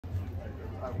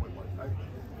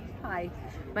Hi,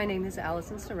 my name is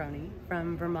Allyson Sironi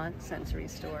from Vermont Sensory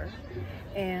Store,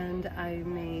 and I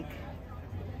make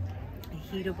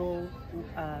heatable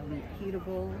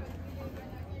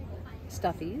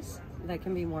stuffies that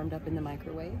can be warmed up in the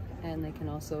microwave, and they can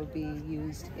also be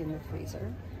used in the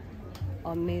freezer.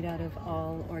 All made out of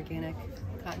all organic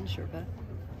cotton sherpa.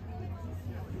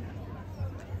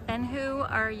 And who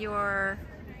are your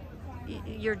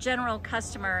general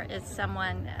customer? Is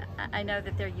someone, I know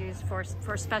that they're used for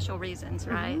special reasons,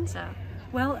 right? Mm-hmm. So,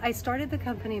 well, I started the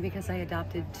company because I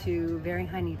adopted two very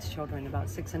high needs children about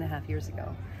 6.5 years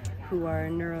ago who are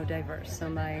neurodiverse. So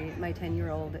my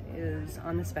 10-year-old is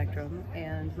on the spectrum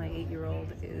and my 8-year-old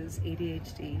is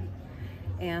ADHD,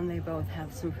 and they both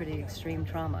have some pretty extreme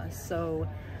trauma. So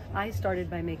I started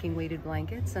by making weighted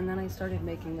blankets, and then I started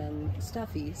making them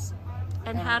stuffies.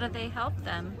 And how do they help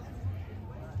them?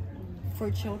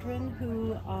 For children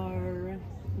who are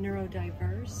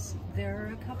neurodiverse, there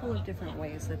are a couple of different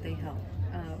ways that they help.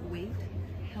 Weight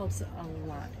helps a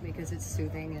lot because it's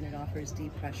soothing and it offers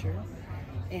deep pressure.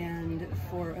 And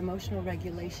for emotional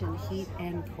regulation, heat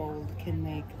and cold can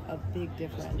make a big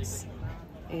difference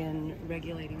in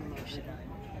regulating emotion.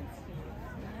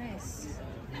 Nice.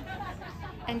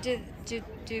 And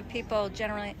do people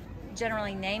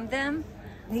generally name them?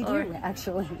 They do,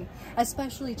 actually,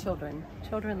 especially children.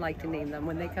 Children like to name them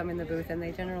when they come in the booth, and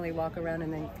they generally walk around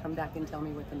and then come back and tell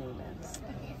me what the name is.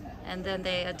 And then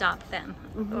they adopt them.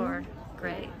 Mm-hmm. Or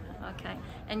great. Okay.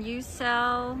 And you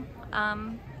sell,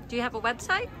 do you have a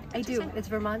website? I do. It's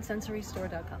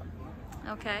vermontsensorystore.com.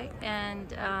 Okay.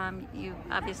 And you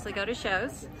obviously go to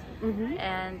shows. Mm-hmm.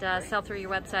 And sell through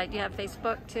your website. Do you have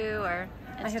Facebook too, or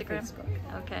Instagram? I have Facebook.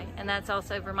 Okay. And that's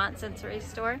also Vermont Sensory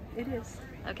Store? It is.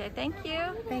 Okay, thank you.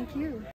 Thank you.